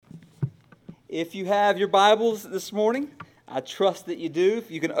If you have your Bibles this morning, I trust that you do.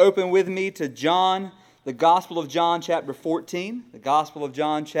 If you can open with me to John, the Gospel of John chapter 14. The Gospel of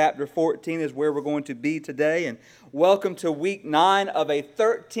John chapter 14 is where we're going to be today. And welcome to week 9 of a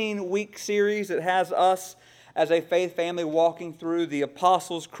 13-week series that has us as a faith family walking through the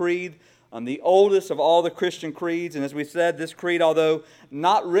Apostles' Creed, the oldest of all the Christian creeds. And as we said, this creed, although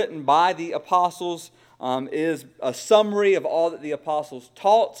not written by the apostles, is a summary of all that the apostles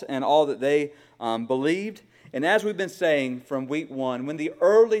taught and all that they believed. And as we've been saying from week 1, when the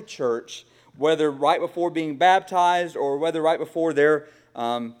early church, whether right before being baptized or whether right before their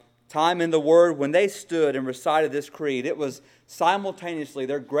time in the Word, when they stood and recited this creed, it was simultaneously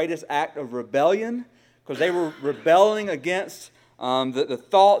their greatest act of rebellion, because they were rebelling against the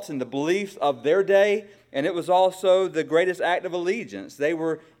thoughts and the beliefs of their day, and it was also the greatest act of allegiance. They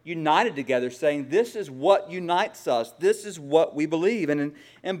were united together, saying, this is what unites us. This is what we believe. And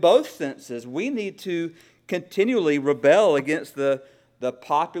in both senses, we need to continually rebel against the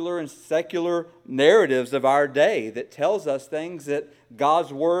popular and secular narratives of our day that tells us things that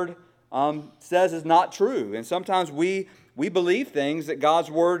God's Word says is not true. And sometimes we believe things that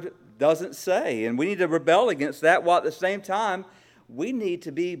God's Word doesn't say. And we need to rebel against that, while at the same time, we need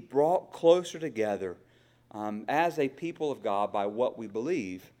to be brought closer together as a people of God by what we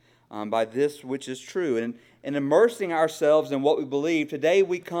believe, by this which is true. And in immersing ourselves in what we believe, today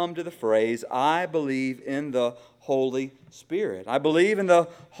we come to the phrase, I believe in the Holy Spirit. I believe in the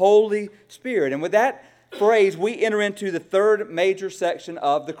Holy Spirit. And with that phrase, we enter into the third major section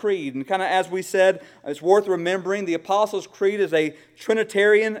of the Creed. And kind of as we said, it's worth remembering, the Apostles' Creed is a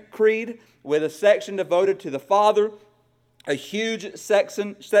Trinitarian creed with a section devoted to the Father, a huge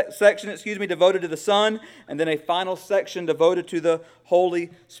section devoted to the Son, and then a final section devoted to the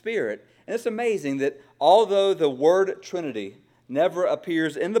Holy Spirit. And it's amazing that although the word Trinity never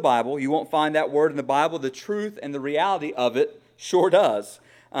appears in the Bible, you won't find that word in the Bible, the truth and the reality of it sure does.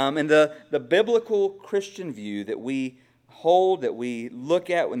 And the biblical Christian view that we hold, that we look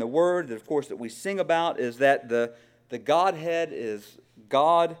at in the Word, that of course that we sing about, is that the Godhead is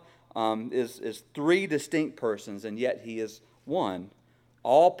God, is three distinct persons, and yet He is one.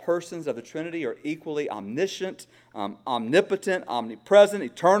 All persons of the Trinity are equally omniscient, omnipotent, omnipresent,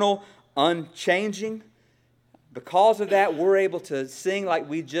 eternal, unchanging. Because of that, we're able to sing like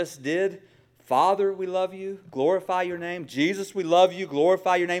we just did, Father, we love you, glorify your name. Jesus, we love you,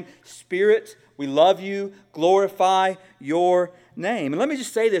 glorify your name. Spirit, we love you, glorify your name. And let me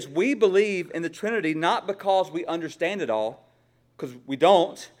just say this, we believe in the Trinity not because we understand it all, because we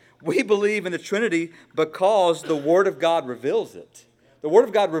don't. We believe in the Trinity because the Word of God reveals it. The Word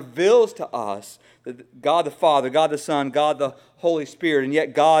of God reveals to us that God the Father, God the Son, God the Holy Spirit, and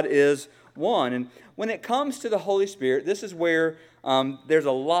yet God is one. And when it comes to the Holy Spirit, this is where there's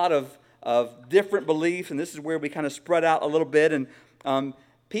a lot of different beliefs, and this is where we kind of spread out a little bit. And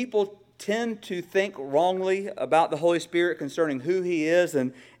people tend to think wrongly about the Holy Spirit concerning who He is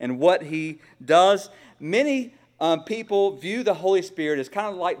and what He does. Many people view the Holy Spirit as kind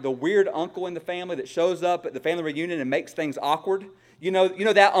of like the weird uncle in the family that shows up at the family reunion and makes things awkward. You know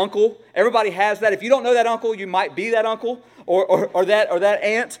that uncle. Everybody has that. If you don't know that uncle, you might be that uncle or that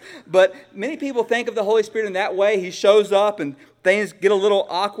aunt. But many people think of the Holy Spirit in that way. He shows up and things get a little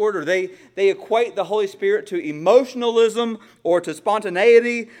awkward, or they equate the Holy Spirit to emotionalism or to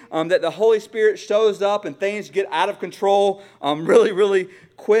spontaneity, that the Holy Spirit shows up and things get out of control really, really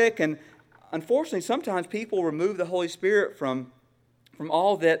quick. And unfortunately, sometimes people remove the Holy Spirit from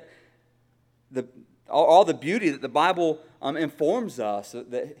all that all the beauty that the Bible informs us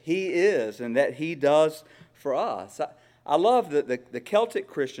that He is and that He does for us. I love that the Celtic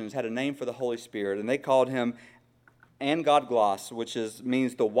Christians had a name for the Holy Spirit, and they called Him Angad-glas, which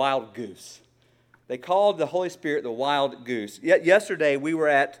means the wild goose. They called the Holy Spirit the wild goose. Yet yesterday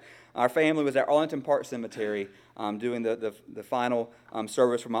our family was at Arlington Park Cemetery doing the final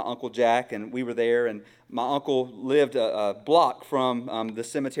service for my Uncle Jack, and we were there, and my uncle lived a block from the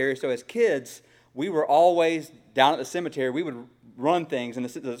cemetery, so as kids, we were always down at the cemetery. We would run things, and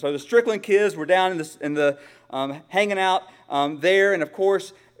so the Strickland kids were down in the hanging out there, and of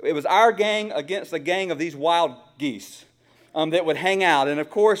course, it was our gang against a gang of these wild geese that would hang out, and of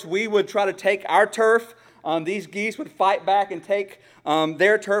course, we would try to take our turf. These geese would fight back and take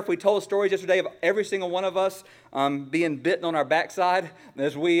their turf. We told stories yesterday of every single one of us being bitten on our backside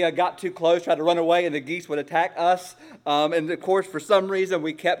as we got too close, tried to run away, and the geese would attack us. And of course, for some reason,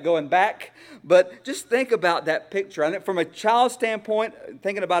 we kept going back. But just think about that picture. And from a child's standpoint,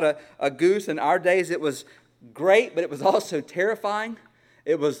 thinking about a goose in our days, it was great, but it was also terrifying.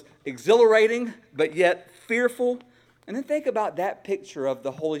 It was exhilarating, but yet fearful. And then think about that picture of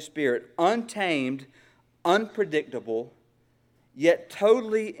the Holy Spirit, untamed, unpredictable, yet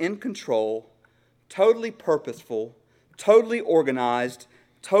totally in control, totally purposeful, totally organized,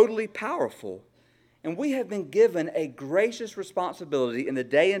 totally powerful. And we have been given a gracious responsibility in the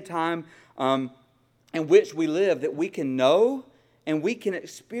day and time in which we live, that we can know and we can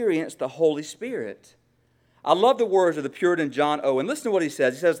experience the Holy Spirit. I love the words of the Puritan John Owen. Listen to what he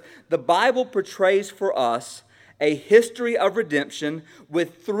says. He says, "The Bible portrays for us a history of redemption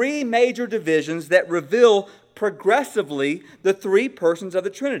with three major divisions that reveal progressively the three persons of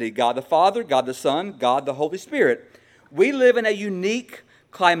the Trinity: God the Father, God the Son, God the Holy Spirit. We live in a unique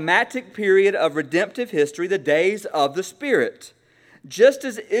climactic period of redemptive history, the days of the Spirit. Just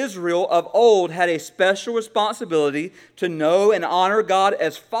as Israel of old had a special responsibility to know and honor God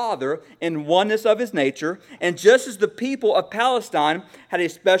as Father in oneness of His nature, and just as the people of Palestine had a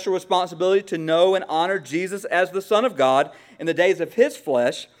special responsibility to know and honor Jesus as the Son of God in the days of His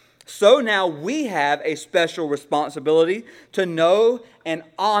flesh, so now we have a special responsibility to know and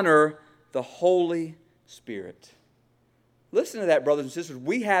honor the Holy Spirit." Listen to that, brothers and sisters.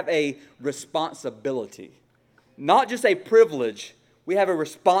 We have a responsibility, not just a privilege. We have a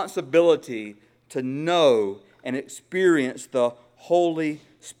responsibility to know and experience the Holy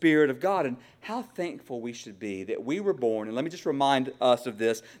Spirit of God. And how thankful we should be that we were born. And let me just remind us of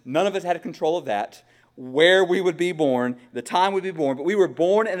this. None of us had control of that, where we would be born, the time we'd be born. But we were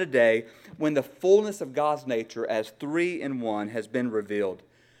born in a day when the fullness of God's nature as three in one has been revealed.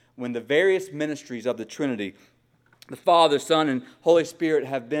 When the various ministries of the Trinity, the Father, Son, and Holy Spirit,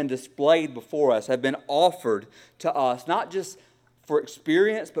 have been displayed before us, have been offered to us, not just for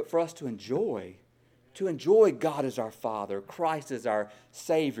experience, but for us to enjoy. To enjoy God as our Father, Christ as our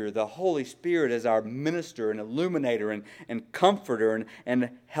Savior, the Holy Spirit as our minister and illuminator and comforter and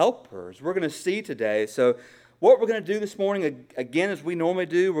helpers. We're going to see today. So what we're going to do this morning, again, as we normally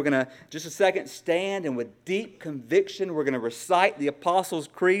do, we're going to, just a second, stand and with deep conviction, we're going to recite the Apostles'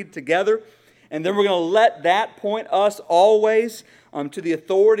 Creed together. And then we're going to let that point us always to the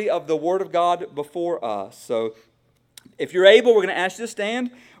authority of the Word of God before us. So if you're able, we're going to ask you to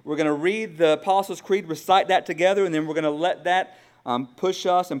stand. We're going to read the Apostles' Creed, recite that together, and then we're going to let that push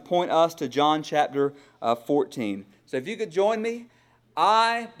us and point us to John chapter 14. So if you could join me.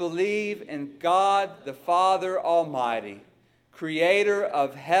 I believe in God the Father Almighty, creator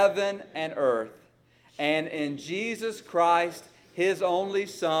of heaven and earth, and in Jesus Christ, His only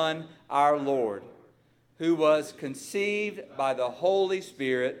Son, our Lord, who was conceived by the Holy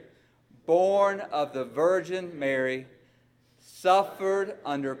Spirit, born of the Virgin Mary, suffered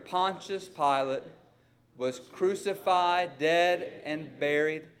under Pontius Pilate, was crucified, dead, and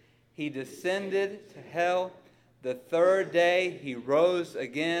buried. He descended to hell. The third day He rose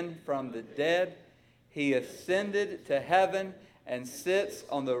again from the dead. He ascended to heaven and sits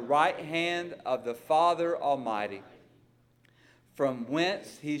on the right hand of the Father Almighty, from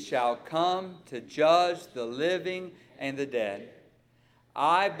whence He shall come to judge the living and the dead.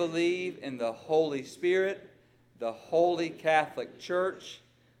 I believe in the Holy Spirit, the Holy Catholic Church,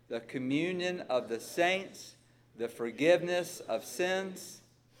 the communion of the saints, the forgiveness of sins,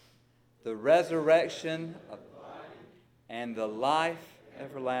 the resurrection of the body, and the life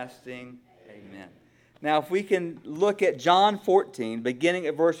everlasting. Amen. Now, if we can look at John 14, beginning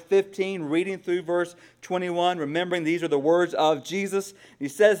at verse 15, reading through verse 21, remembering these are the words of Jesus. He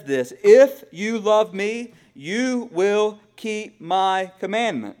says this: "If you love me, you will keep my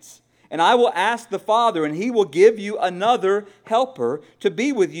commandments. And I will ask the Father, and He will give you another helper to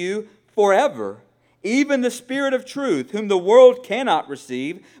be with you forever, even the Spirit of truth, whom the world cannot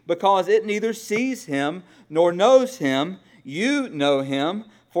receive, because it neither sees Him nor knows Him. You know Him,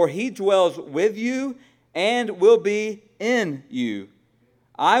 for He dwells with you and will be in you.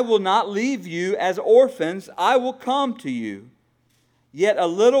 I will not leave you as orphans. I will come to you. Yet a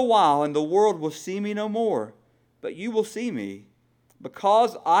little while, and the world will see me no more, but you will see me.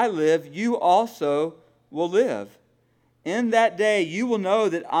 Because I live, you also will live. In that day you will know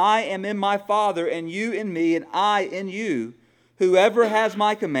that I am in my Father, and you in me, and I in you. Whoever has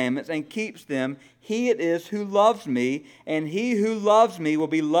my commandments and keeps them, he it is who loves me, and he who loves me will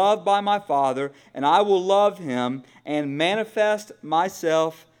be loved by my Father, and I will love him and manifest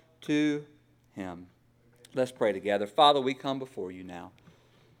myself to him." Let's pray together. Father, we come before you now,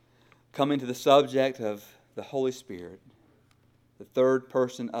 coming to the subject of the Holy Spirit, the third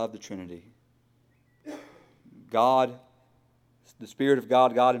person of the Trinity. God, the Spirit of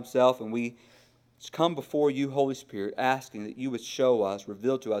God, God Himself, and we come before you, Holy Spirit, asking that you would show us,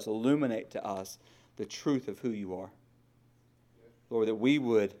 reveal to us, illuminate to us the truth of who you are. Lord, that we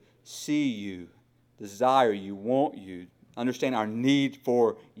would see you, desire you, want you, understand our need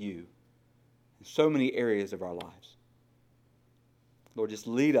for you in so many areas of our lives. Lord, just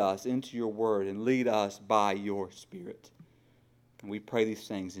lead us into your word and lead us by your Spirit. And we pray these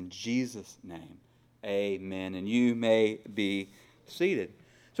things in Jesus' name. Amen. And you may be seated.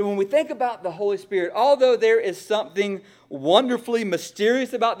 So when we think about the Holy Spirit, although there is something wonderfully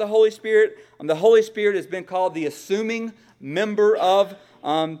mysterious about the Holy Spirit has been called the assuming member of,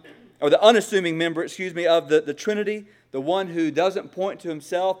 or the unassuming member, of the Trinity, the one who doesn't point to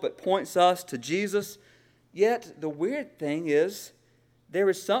himself but points us to Jesus. Yet the weird thing is, there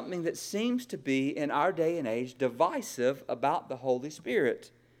is something that seems to be in our day and age divisive about the Holy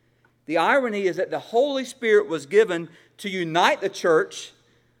Spirit. The irony is that the Holy Spirit was given to unite the church,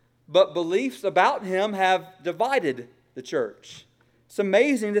 but beliefs about him have divided the church. It's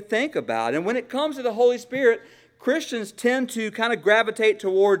amazing to think about. And when it comes to the Holy Spirit, Christians tend to kind of gravitate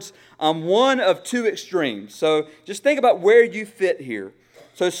towards one of two extremes. So just think about where you fit here.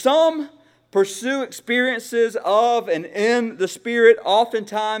 So some pursue experiences of and in the Spirit,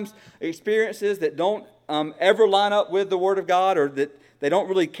 oftentimes experiences that don't ever line up with the Word of God, or that they don't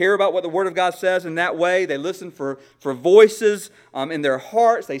really care about what the Word of God says in that way. They listen for voices in their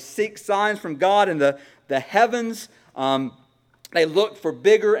hearts. They seek signs from God in the heavens. They look for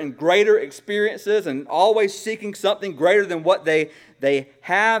bigger and greater experiences and always seeking something greater than what they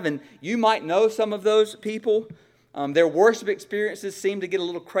have. And you might know some of those people. Their worship experiences seem to get a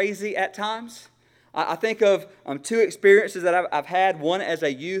little crazy at times. I think of two experiences that I've had. One as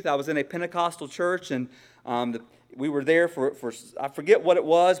a youth, I was in a Pentecostal church, and we were there for I forget what it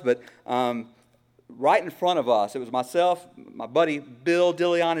was, but right in front of us, it was myself, my buddy Bill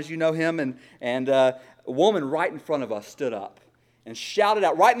Dillion, as you know him, and a woman right in front of us stood up and shouted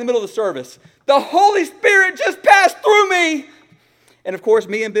out right in the middle of the service, "The Holy Spirit just passed through me!" And of course,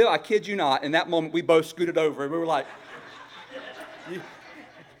 me and Bill, I kid you not, in that moment we both scooted over and we were like,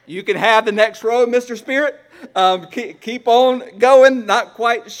 you can have the next row, Mr. Spirit. Keep on going. Not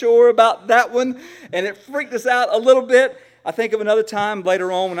quite sure about that one. And it freaked us out a little bit. I think of another time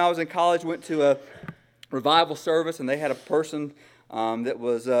later on when I was in college, went to a revival service, and they had a person that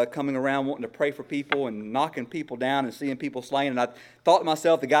was coming around wanting to pray for people and knocking people down and seeing people slain. And I thought to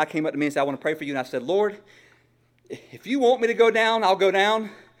myself, the guy came up to me and said, "I want to pray for you." And I said, "Lord, if you want me to go down, I'll go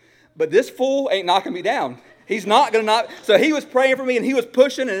down. But this fool ain't knocking me down. He's not going to knock." So he was praying for me, and he was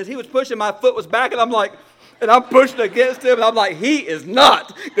pushing, and as he was pushing, my foot was back, and I'm like, and I'm pushing against him, and I'm like, he is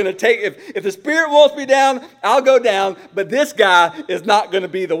not going to take, if the Spirit wants me down, I'll go down, but this guy is not going to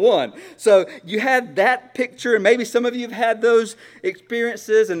be the one. So you had that picture, and maybe some of you have had those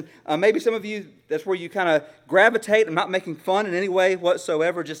experiences, and maybe some of you, that's where you kind of gravitate. I'm not making fun in any way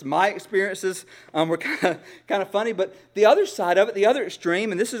whatsoever, just my experiences were kind of funny. But the other side of it, the other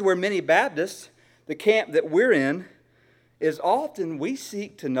extreme, and this is where many Baptists, the camp that we're in, is often we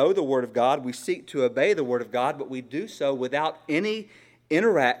seek to know the Word of God, we seek to obey the Word of God, but we do so without any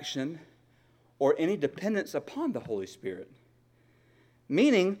interaction or any dependence upon the Holy Spirit.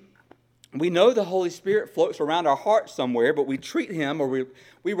 Meaning, we know the Holy Spirit floats around our heart somewhere, but we treat Him, or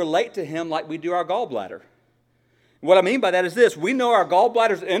we relate to Him like we do our gallbladder. What I mean by that is this: we know our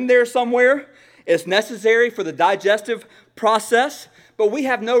gallbladder's in there somewhere. It's necessary for the digestive process, but we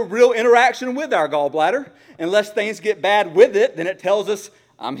have no real interaction with our gallbladder. Unless things get bad with it, then it tells us,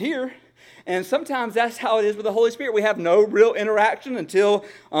 "I'm here." And sometimes that's how it is with the Holy Spirit. We have no real interaction until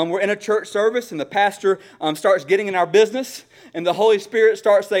we're in a church service and the pastor starts getting in our business, and the Holy Spirit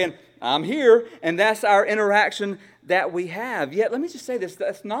starts saying, "I'm here," and that's our interaction that we have. Yet, let me just say this,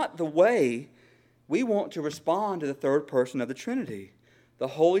 that's not the way we want to respond to the third person of the Trinity, the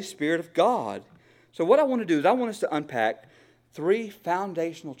Holy Spirit of God. So what I want to do is I want us to unpack three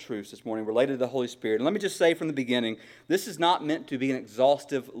foundational truths this morning related to the Holy Spirit. And let me just say from the beginning, this is not meant to be an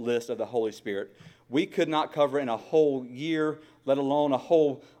exhaustive list of the Holy Spirit. We could not cover in a whole year, let alone a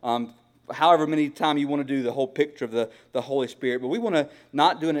whole, however many times you want to do the whole picture of the Holy Spirit. But we want to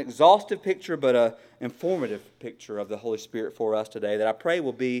not do an exhaustive picture, but an informative picture of the Holy Spirit for us today that I pray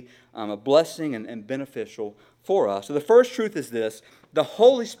will be a blessing and beneficial for us. So the first truth is this: the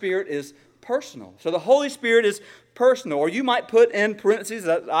Holy Spirit is personal. So the Holy Spirit is personal, or you might put in parentheses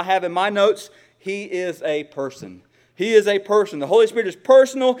that I have in my notes, He is a person. He is a person. The Holy Spirit is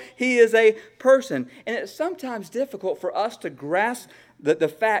personal. He is a person. And it's sometimes difficult for us to grasp the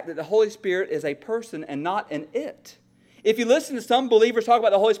fact that the Holy Spirit is a person and not an it. If you listen to some believers talk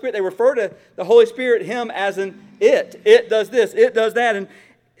about the Holy Spirit, they refer to the Holy Spirit, Him, as an it. It does this, it does that. And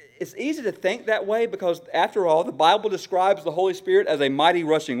it's easy to think that way because, after all, the Bible describes the Holy Spirit as a mighty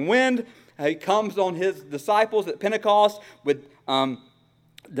rushing wind. He comes on His disciples at Pentecost with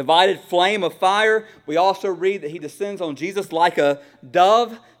divided flame of fire. We also read that he descends on Jesus like a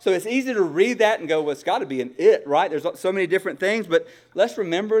dove. So it's easy to read that and go, well, it's got to be an it, right? There's so many different things. But let's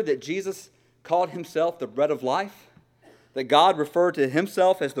remember that Jesus called himself the bread of life, that God referred to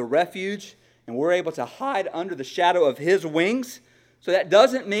himself as the refuge, and we're able to hide under the shadow of his wings. So that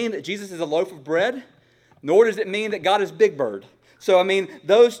doesn't mean that Jesus is a loaf of bread, nor does it mean that God is Big Bird. So, I mean,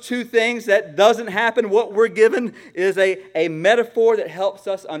 those two things, that doesn't happen. What we're given is a metaphor that helps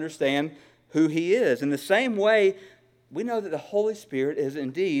us understand who he is. In the same way, we know that the Holy Spirit is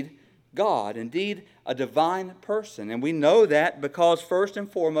indeed God, indeed a divine person. And we know that because, first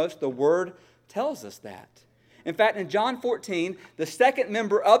and foremost, the Word tells us that. In fact, in John 14, the second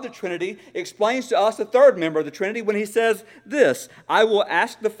member of the Trinity explains to us the third member of the Trinity when he says this, I will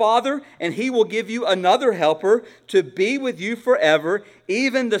ask the Father, and he will give you another helper to be with you forever,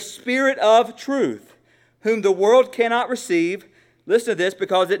 even the Spirit of truth, whom the world cannot receive. Listen to this,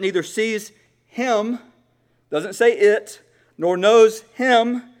 because it neither sees him, doesn't say it, nor knows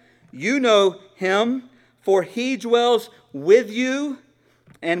him. You know him, for he dwells with you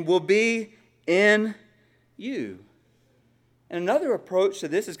and will be in you. And another approach to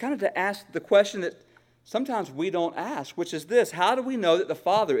this is kind of to ask the question that sometimes we don't ask, which is this: how do we know that the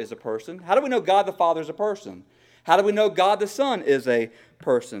Father is a person? How do we know God the Father is a person? How do we know God the Son is a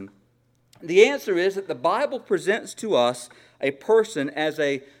person? The answer is that the Bible presents to us a person as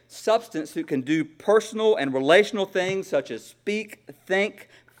a substance who can do personal and relational things such as speak, think,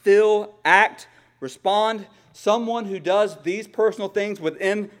 feel, act, respond. Someone who does these personal things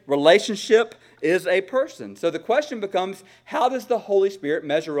within relationship is a person. So the question becomes, how does the Holy Spirit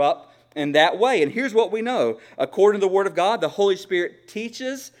measure up in that way? And here's what we know. According to the Word of God, the Holy Spirit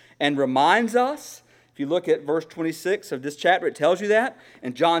teaches and reminds us. If you look at verse 26 of this chapter, it tells you that.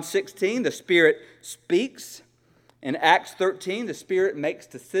 In John 16, the Spirit speaks. In Acts 13, the Spirit makes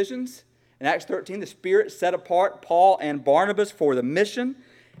decisions. In Acts 13, the Spirit set apart Paul and Barnabas for the mission.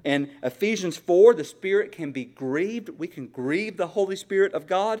 In Ephesians 4, the Spirit can be grieved. We can grieve the Holy Spirit of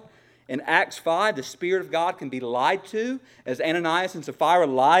God. In Acts 5, the Spirit of God can be lied to, as Ananias and Sapphira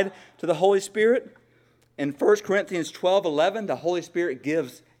lied to the Holy Spirit. In 1 Corinthians 12:11, the Holy Spirit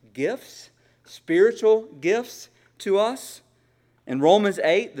gives gifts, spiritual gifts to us. In Romans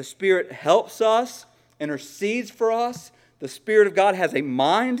 8, the Spirit helps us, intercedes for us. The Spirit of God has a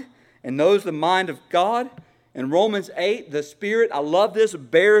mind and knows the mind of God. In Romans 8, the Spirit, I love this,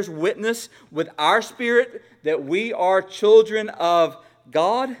 bears witness with our spirit that we are children of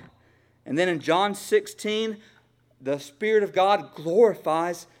God. And then in John 16, the Spirit of God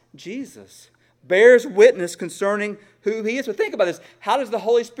glorifies Jesus, bears witness concerning who he is. So think about this. How does the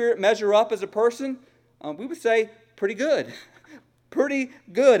Holy Spirit measure up as a person? We would say pretty good. Pretty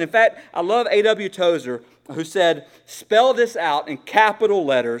good. In fact, I love A.W. Tozer, who said, spell this out in capital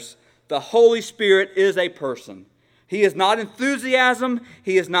letters. The Holy Spirit is a person. He is not enthusiasm.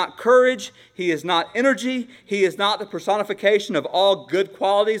 He is not courage. He is not energy. He is not the personification of all good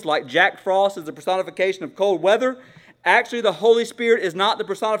qualities like Jack Frost is the personification of cold weather. Actually, the Holy Spirit is not the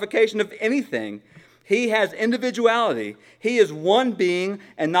personification of anything. He has individuality. He is one being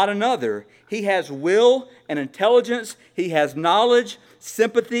and not another. He has will and intelligence. He has knowledge,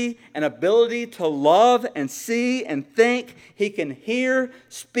 sympathy, and ability to love and see and think. He can hear,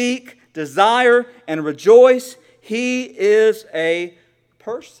 speak, desire, and rejoice. He is a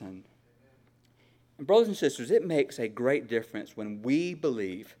person. And brothers and sisters, it makes a great difference when we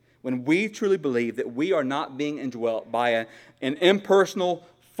believe, when we truly believe that we are not being indwelt by an impersonal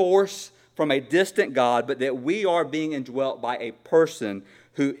force from a distant God, but that we are being indwelt by a person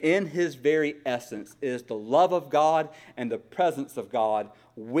who in his very essence is the love of God and the presence of God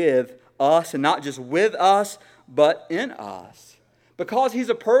with us, and not just with us, but in us. Because he's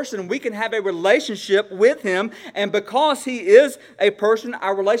a person, we can have a relationship with him, and because he is a person,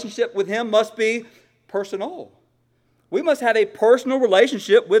 our relationship with him must be personal. We must have a personal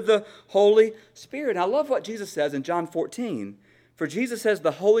relationship with the Holy Spirit. And I love what Jesus says in John 14. For Jesus says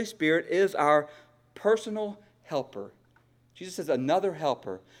the Holy Spirit is our personal helper. Jesus says another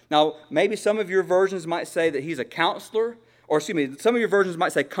helper. Now, maybe some of your versions might say that he's a counselor, or excuse me, some of your versions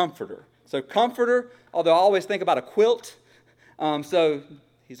might say comforter. So comforter, although I always think about a quilt. So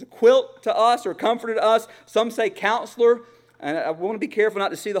he's a quilt to us or comforter to us. Some say counselor. And I want to be careful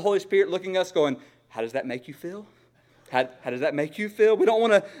not to see the Holy Spirit looking at us going, how does that make you feel? How does that make you feel? We don't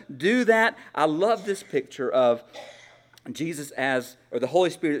want to do that. I love this picture of Jesus as, or the Holy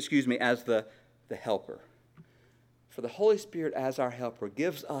Spirit, as the helper. For the Holy Spirit as our helper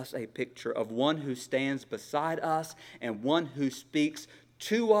gives us a picture of one who stands beside us and one who speaks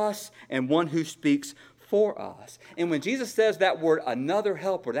to us and one who speaks for us. And when Jesus says that word, another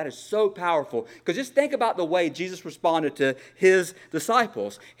helper, that is so powerful. Because just think about the way Jesus responded to his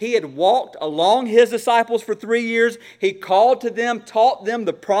disciples. He had walked along his disciples for 3 years. He called to them, taught them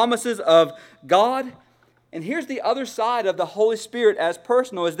the promises of God. And here's the other side of the Holy Spirit as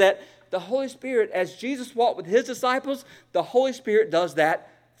personal, is that the Holy Spirit, as Jesus walked with his disciples, the Holy Spirit does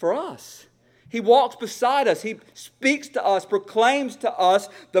that for us. He walks beside us. He speaks to us, proclaims to us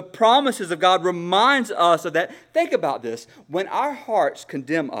the promises of God, reminds us of that. Think about this. When our hearts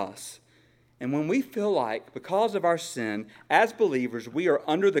condemn us, and when we feel like, because of our sin, as believers, we are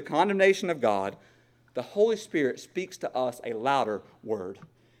under the condemnation of God, the Holy Spirit speaks to us a louder word.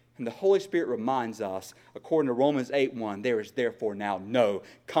 And the Holy Spirit reminds us, according to Romans 8:1, there is therefore now no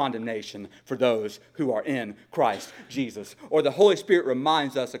condemnation for those who are in Christ Jesus. Or the Holy Spirit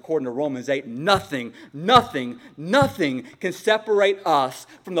reminds us, according to Romans 8, nothing can separate us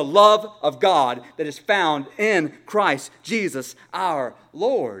from the love of God that is found in Christ Jesus our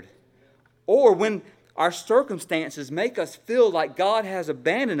Lord. Or when our circumstances make us feel like God has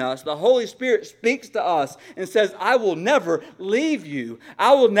abandoned us, the Holy Spirit speaks to us and says, I will never leave you.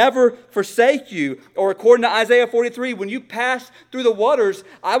 I will never forsake you. Or according to Isaiah 43, when you pass through the waters,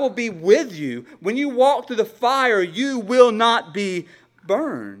 I will be with you. When you walk through the fire, you will not be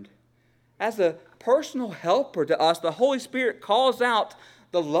burned. As a personal helper to us, the Holy Spirit calls out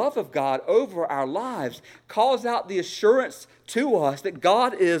the love of God over our lives, calls out the assurance to us that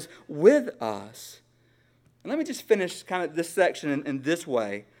God is with us. And let me just finish kind of this section in this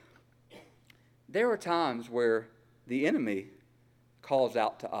way. There are times where the enemy calls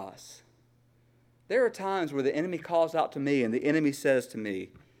out to us. There are times where the enemy calls out to me and the enemy says to me,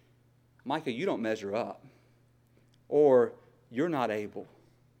 Micah, you don't measure up. Or, you're not able.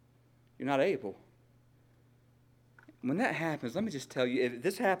 You're not able. When that happens, let me just tell you, if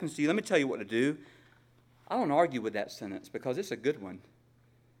this happens to you, let me tell you what to do. I don't argue with that sentence because it's a good one.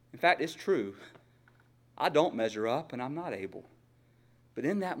 In fact, it's true. I don't measure up and I'm not able. But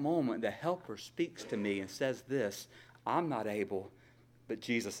in that moment, the helper speaks to me and says this, I'm not able, but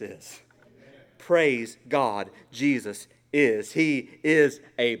Jesus is. Amen. Praise God, Jesus is. He is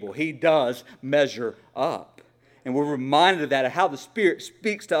able. He does measure up. And we're reminded of that, of how the Spirit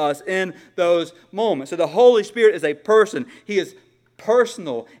speaks to us in those moments. So the Holy Spirit is a person. He is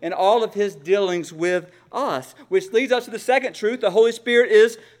personal in all of his dealings with us, which leads us to the second truth. The Holy Spirit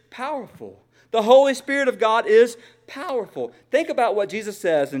is powerful. The Holy Spirit of God is powerful. Think about what Jesus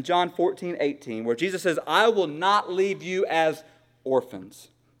says in John 14:18, where Jesus says, I will not leave you as orphans.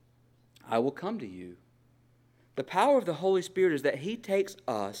 I will come to you. The power of the Holy Spirit is that he takes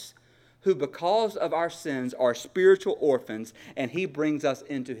us, who because of our sins are spiritual orphans, and he brings us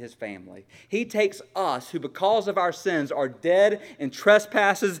into his family. He takes us, who because of our sins are dead in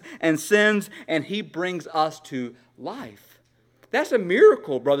trespasses and sins, and he brings us to life. That's a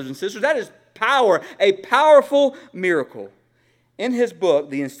miracle, brothers and sisters. That is power, a powerful miracle. In his book,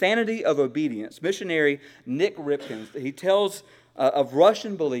 The Insanity of Obedience, missionary Nick Ripkins, he tells of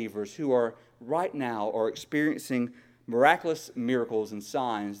Russian believers who are right now are experiencing miraculous miracles and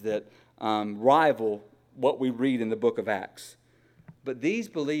signs that rival what we read in the book of Acts. But these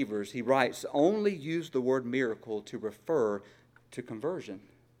believers, he writes, only use the word miracle to refer to conversion.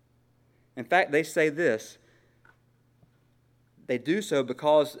 In fact, they say this, they do so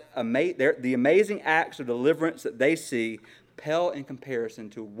because the amazing acts of deliverance that they see pale in comparison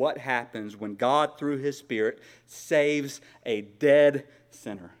to what happens when God, through his Spirit, saves a dead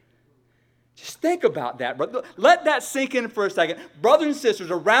sinner. Just think about that, brother. Let that sink in for a second. Brothers and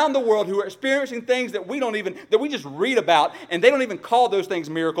sisters around the world who are experiencing things that we just read about, and they don't even call those things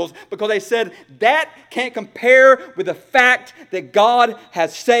miracles because they said that can't compare with the fact that God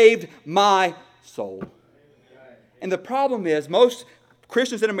has saved my soul. And the problem is, most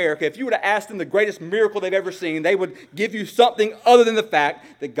Christians in America, if you were to ask them the greatest miracle they've ever seen, they would give you something other than the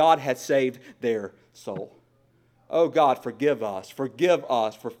fact that God had saved their soul. Oh God, forgive us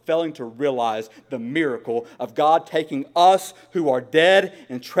for failing to realize the miracle of God taking us who are dead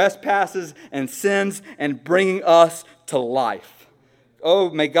in trespasses and sins and bringing us to life.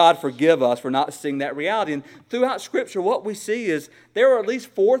 Oh, may God forgive us for not seeing that reality. And throughout Scripture, what we see is there are at least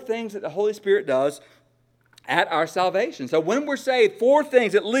 4 things that the Holy Spirit does at our salvation. So when we're saved, 4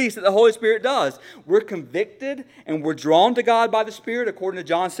 things at least that the Holy Spirit does. We're convicted and we're drawn to God by the Spirit, according to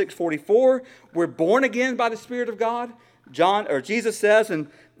John 6:44. We're born again by the Spirit of God. Jesus says in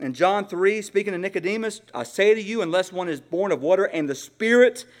John 3, speaking to Nicodemus, I say to you, unless one is born of water and the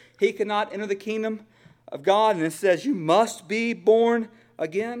Spirit, he cannot enter the kingdom of God. And it says you must be born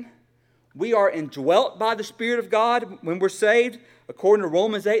again. We are indwelt by the Spirit of God when we're saved, according to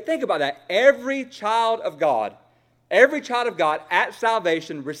Romans 8. Think about that. Every child of God at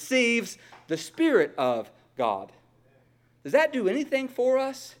salvation receives the Spirit of God. Does that do anything for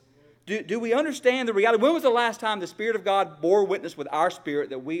us? Do we understand the reality? When was the last time the Spirit of God bore witness with our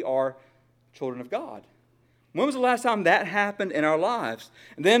spirit that we are children of God? When was the last time that happened in our lives?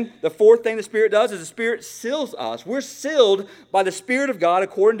 And then the fourth thing the Spirit does is the Spirit seals us. We're sealed by the Spirit of God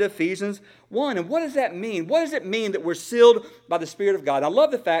according to Ephesians 1. And what does that mean? What does it mean that we're sealed by the Spirit of God? I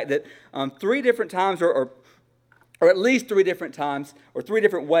love the fact that 3 different times, or at least 3 different times, or 3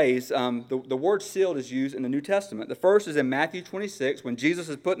 different ways, the word sealed is used in the New Testament. The first is in Matthew 26, when Jesus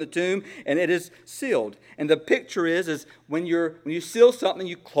is put in the tomb, and it is sealed. And the picture is when you seal something,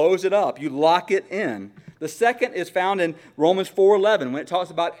 you close it up, you lock it in. The second is found in Romans 4:11, when it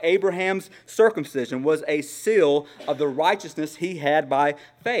talks about Abraham's circumcision was a seal of the righteousness he had by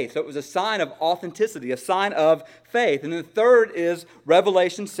faith. So it was a sign of authenticity, a sign of faith. And then the third is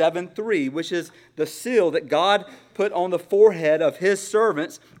Revelation 7:3, which is the seal that God put on the forehead of his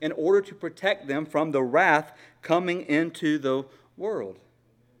servants in order to protect them from the wrath coming into the world.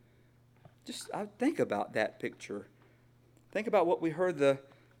 I think about that picture. Think about what we heard the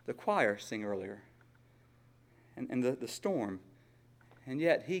choir sing earlier. And the storm. And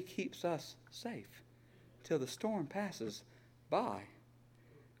yet he keeps us safe till the storm passes by.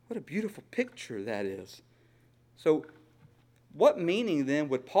 What a beautiful picture that is. So what meaning then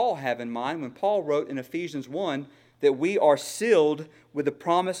would Paul have in mind when Paul wrote in Ephesians 1 that we are sealed with the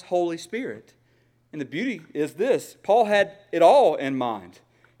promised Holy Spirit? And the beauty is this: Paul had it all in mind.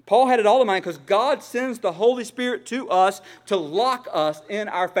 Paul had it all in mind because God sends the Holy Spirit to us to lock us in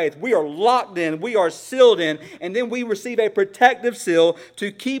our faith. We are locked in, we are sealed in, and then we receive a protective seal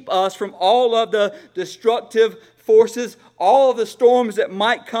to keep us from all of the destructive forces, all of the storms that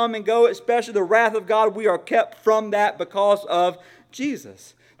might come and go, especially the wrath of God. We are kept from that because of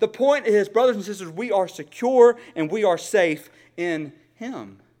Jesus. The point is, brothers and sisters, we are secure and we are safe in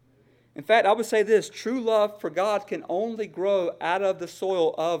Him. In fact, I would say this: true love for God can only grow out of the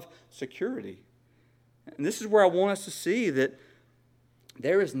soil of security. And this is where I want us to see that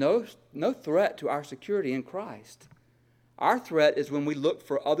there is no threat to our security in Christ. Our threat is when we look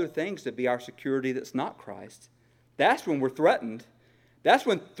for other things to be our security that's not Christ. That's when we're threatened. That's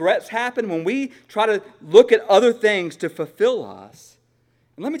when threats happen, when we try to look at other things to fulfill us.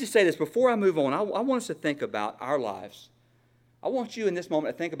 And let me just say this before I move on. I want us to think about our lives. I want you in this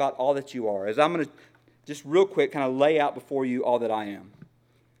moment to think about all that you are, as I'm going to just real quick kind of lay out before you all that I am.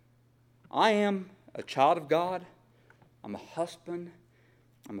 I am a child of God. I'm a husband.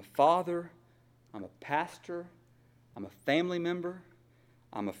 I'm a father. I'm a pastor. I'm a family member.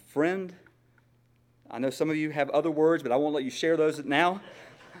 I'm a friend. I know some of you have other words, but I won't let you share those now.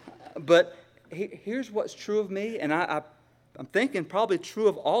 But here's what's true of me, and I'm thinking probably true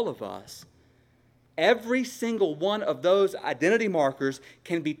of all of us. Every single one of those identity markers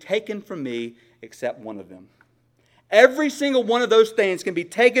can be taken from me except one of them. Every single one of those things can be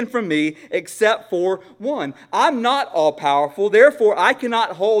taken from me except for one. I'm not all-powerful, therefore I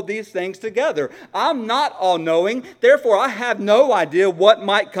cannot hold these things together. I'm not all-knowing, therefore I have no idea what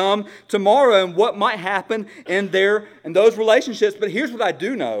might come tomorrow and what might happen in those relationships. But here's what I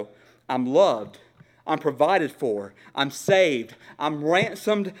do know. I'm loved. I'm provided for. I'm saved. I'm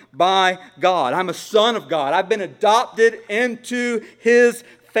ransomed by God. I'm a son of God. I've been adopted into His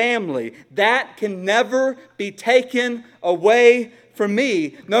family. That can never be taken away from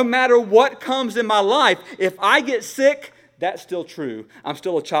me, no matter what comes in my life. If I get sick, that's still true. I'm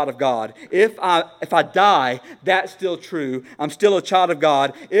still a child of God. If I die, that's still true. I'm still a child of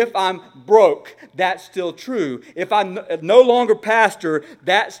God. If I'm broke, that's still true. If I'm no longer pastor,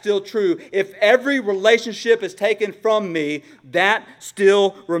 that's still true. If every relationship is taken from me, that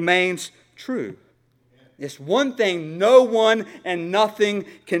still remains true. It's one thing no one and nothing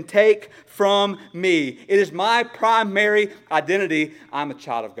can take from me. It is my primary identity. I'm a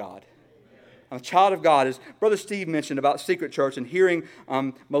child of God. I'm a child of God. As Brother Steve mentioned about Secret Church and hearing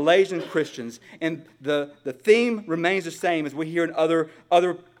Malaysian Christians, and the theme remains the same as we hear in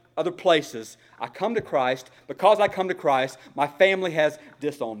other places. I come to Christ. Because I come to Christ, my family has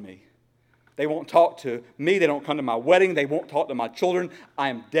disowned me. They won't talk to me. They don't come to my wedding. They won't talk to my children. I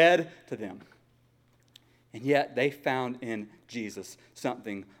am dead to them. And yet they found in Jesus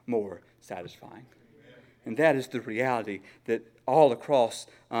something more satisfying. And that is the reality that all across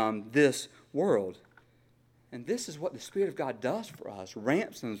this world. And this is what the Spirit of God does for us,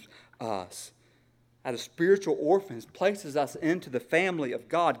 ransoms us out of spiritual orphans, places us into the family of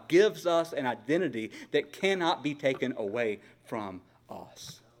God, gives us an identity that cannot be taken away from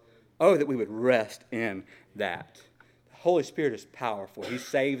us. Oh, that we would rest in that. The Holy Spirit is powerful. He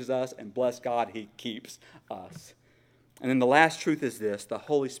saves us, and bless God, He keeps us. And then the last truth is this: the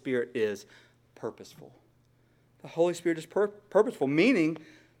Holy Spirit is purposeful. The Holy Spirit is purposeful, meaning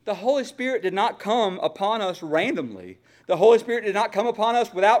the Holy Spirit did not come upon us randomly. The Holy Spirit did not come upon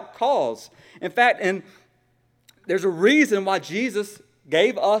us without cause. In fact, there's a reason why Jesus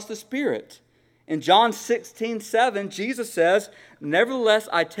gave us the Spirit. In John 16:7, Jesus says, "Nevertheless,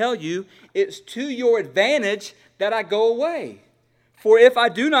 I tell you, it's to your advantage that I go away. For if I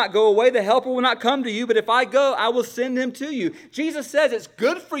do not go away, the Helper will not come to you, but if I go, I will send him to you." Jesus says it's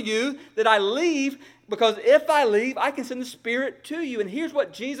good for you that I leave, because if I leave, I can send the Spirit to you. And here's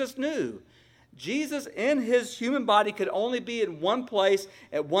what Jesus knew. Jesus in his human body could only be in one place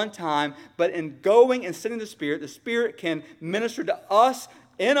at one time, but in going and sending the Spirit can minister to us,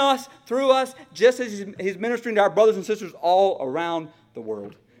 in us, through us, just as he's ministering to our brothers and sisters all around the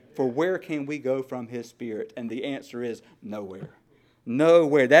world. For where can we go from his Spirit? And the answer is nowhere.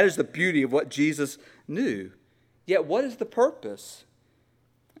 Nowhere. That is the beauty of what Jesus knew. Yet what is the purpose?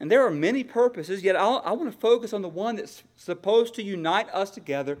 And there are many purposes, yet I want to focus on the one that's supposed to unite us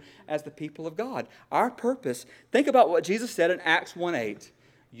together as the people of God. Our purpose, think about what Jesus said in Acts 1:8.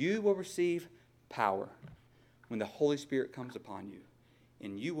 You will receive power when the Holy Spirit comes upon you,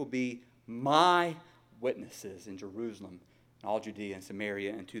 and you will be my witnesses in Jerusalem, and all Judea and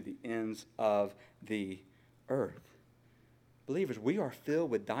Samaria, and to the ends of the earth. Believers, we are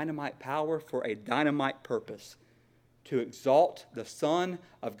filled with dynamite power for a dynamite purpose: to exalt the Son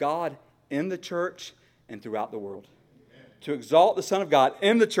of God in the church and throughout the world. Amen. To exalt the Son of God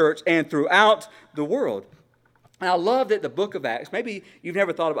in the church and throughout the world. And I love that the book of Acts, maybe you've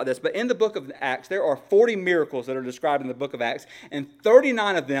never thought about this, but in the book of Acts, there are 40 miracles that are described in the book of Acts, and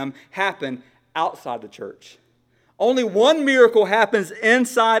 39 of them happen outside the church. Only one miracle happens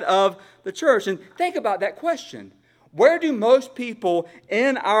inside of the church. And think about that question. Where do most people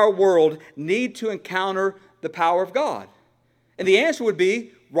in our world need to encounter the power of God? And the answer would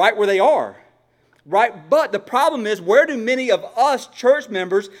be right where they are. Right? But the problem is, where do many of us church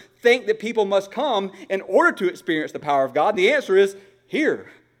members think that people must come in order to experience the power of God? The answer is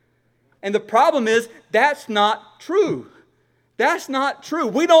here. And the problem is, that's not true. That's not true.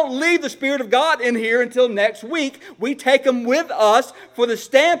 We don't leave the Spirit of God in here until next week. We take Him with us for the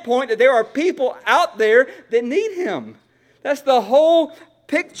standpoint that there are people out there that need Him. That's the whole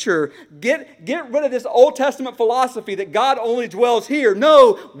picture. Get rid of this Old Testament philosophy that God only dwells here.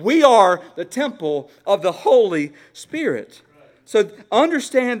 No, we are the temple of the Holy Spirit. So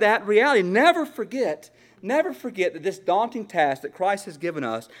understand that reality. Never forget that this daunting task that Christ has given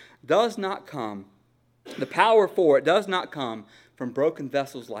us does not come, the power for it does not come from broken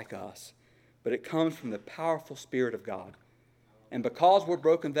vessels like us, but it comes from the powerful Spirit of God. And because we're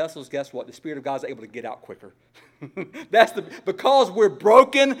broken vessels, guess what? The Spirit of God is able to get out quicker. Because we're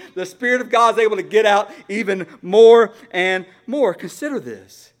broken, the Spirit of God is able to get out even more and more. Consider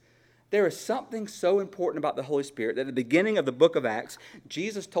this. There is something so important about the Holy Spirit that at the beginning of the book of Acts,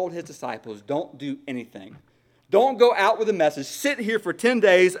 Jesus told His disciples, don't do anything. Don't go out with a message. Sit here for 10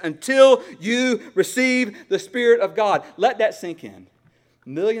 days until you receive the Spirit of God. Let that sink in.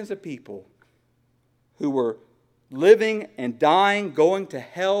 Millions of people who were living and dying, going to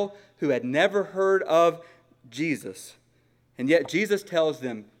hell, who had never heard of Jesus. And yet Jesus tells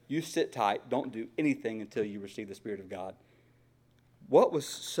them, you sit tight, don't do anything until you receive the Spirit of God. What was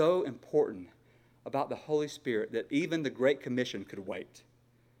so important about the Holy Spirit that even the Great Commission could wait?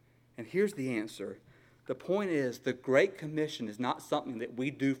 And here's the answer. The point is, the Great Commission is not something that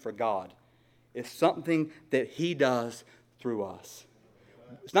we do for God. It's something that He does through us.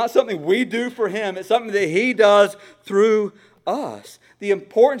 It's not something we do for Him. It's something that He does through us. The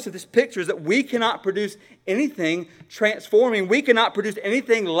importance of this picture is that we cannot produce anything transforming. We cannot produce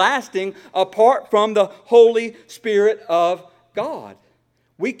anything lasting apart from the Holy Spirit of God.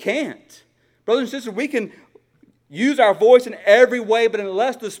 We can't. Brothers and sisters, we can use our voice in every way, but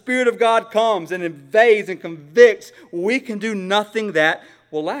unless the Spirit of God comes and invades and convicts, we can do nothing that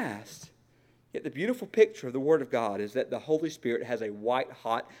will last. Yet the beautiful picture of the Word of God is that the Holy Spirit has a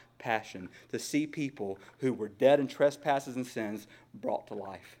white-hot passion to see people who were dead in trespasses and sins brought to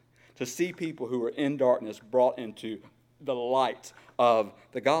life. To see people who were in darkness brought into the light of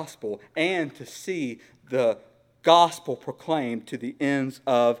the gospel. And to see the gospel proclaimed to the ends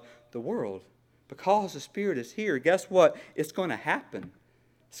of the world. Because the Spirit is here, guess what? It's going to happen.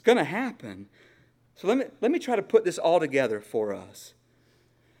 It's going to happen. So let me try to put this all together for us.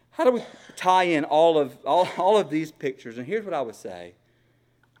 How do we tie in all of these pictures? And here's what I would say.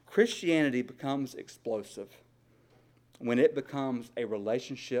 Christianity becomes explosive when it becomes a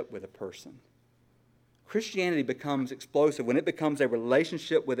relationship with a person. Christianity becomes explosive when it becomes a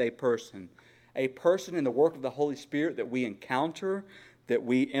relationship with a person in the work of the Holy Spirit that we encounter, that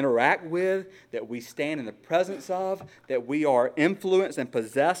we interact with, that we stand in the presence of, that we are influenced and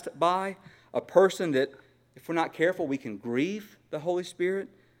possessed by, a person that, if we're not careful, we can grieve the Holy Spirit,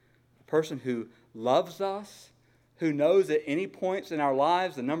 a person who loves us, who knows at any points in our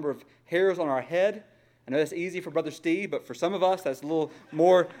lives the number of hairs on our head. I know that's easy for Brother Steve, but for some of us that's a little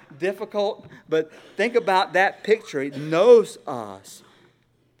more difficult. But think about that picture. He knows us.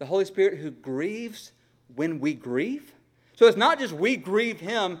 The Holy Spirit who grieves when we grieve. So it's not just we grieve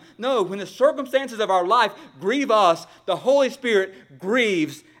Him. No, when the circumstances of our life grieve us, the Holy Spirit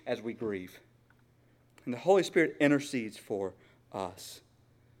grieves as we grieve. And the Holy Spirit intercedes for us.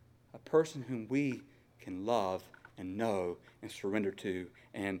 A person whom we can love and know and surrender to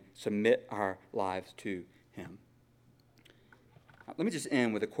and submit our lives to Him. Let me just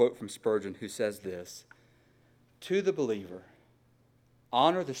end with a quote from Spurgeon, who says this: "To the believer,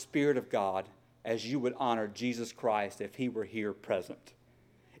 honor the Spirit of God as you would honor Jesus Christ if He were here present."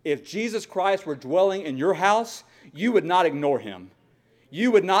 If Jesus Christ were dwelling in your house, you would not ignore Him.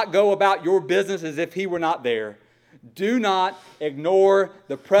 You would not go about your business as if He were not there. Do not ignore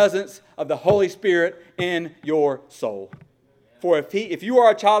the presence of the Holy Spirit in your soul. For if you are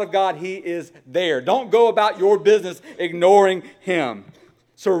a child of God, He is there. Don't go about your business ignoring Him.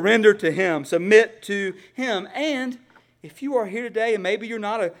 Surrender to Him. Submit to Him. And if you are here today and maybe you're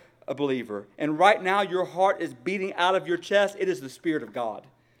not a believer, and right now your heart is beating out of your chest, it is the Spirit of God.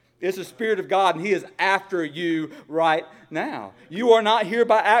 It's the Spirit of God, and He is after you right now. You are not here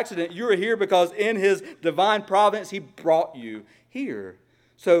by accident. You are here because in His divine providence, He brought you here.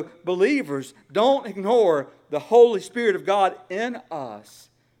 So, believers, don't ignore the Holy Spirit of God in us.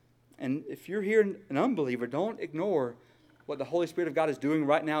 And if you're here an unbeliever, don't ignore what the Holy Spirit of God is doing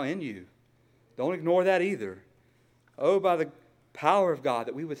right now in you. Don't ignore that either. Oh, by the power of God,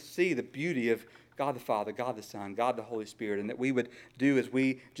 that we would see the beauty of God the Father, God the Son, God the Holy Spirit, and that we would do as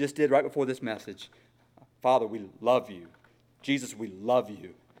we just did right before this message. Father, we love you. Jesus, we love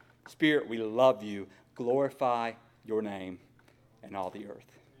you. Spirit, we love you. Glorify your name in all the earth.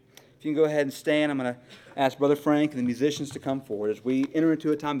 If you can go ahead and stand, I'm going to ask Brother Frank and the musicians to come forward as we enter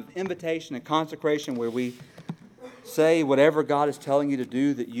into a time of invitation and consecration where we say whatever God is telling you to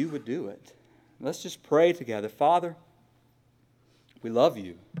do, that you would do it. Let's just pray together. Father, we love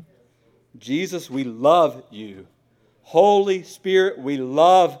you. Jesus, we love you. Holy Spirit, we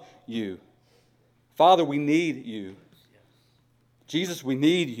love you. Father, we need you. Jesus, we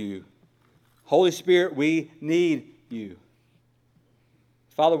need you. Holy Spirit, we need you.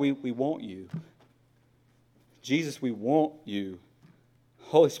 Father, we want you. Jesus, we want you.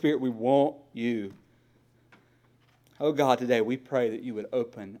 Holy Spirit, we want you. Oh God, today we pray that you would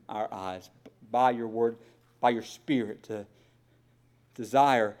open our eyes by your word, by your Spirit, to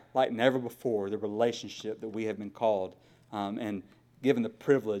desire like never before the relationship that we have been called and given the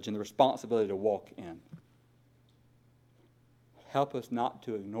privilege and the responsibility to walk in. Help us not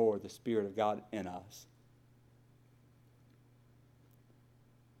to ignore the Spirit of God in us.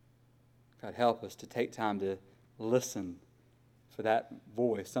 God, help us to take time to listen for that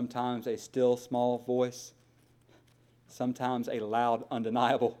voice. Sometimes a still, small voice. Sometimes a loud,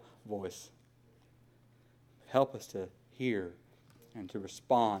 undeniable voice. Help us to hear and to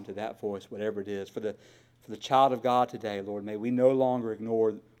respond to that voice, whatever it is. For the child of God today, Lord, may we no longer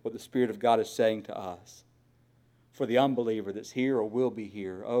ignore what the Spirit of God is saying to us. For the unbeliever that's here or will be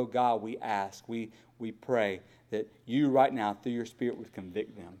here, oh God, we ask, we pray that you right now, through your Spirit, would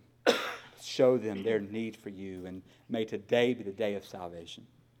convict them. Show them their need for you, and may today be the day of salvation.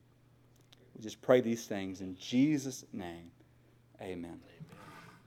 We just pray these things in Jesus' name. Amen.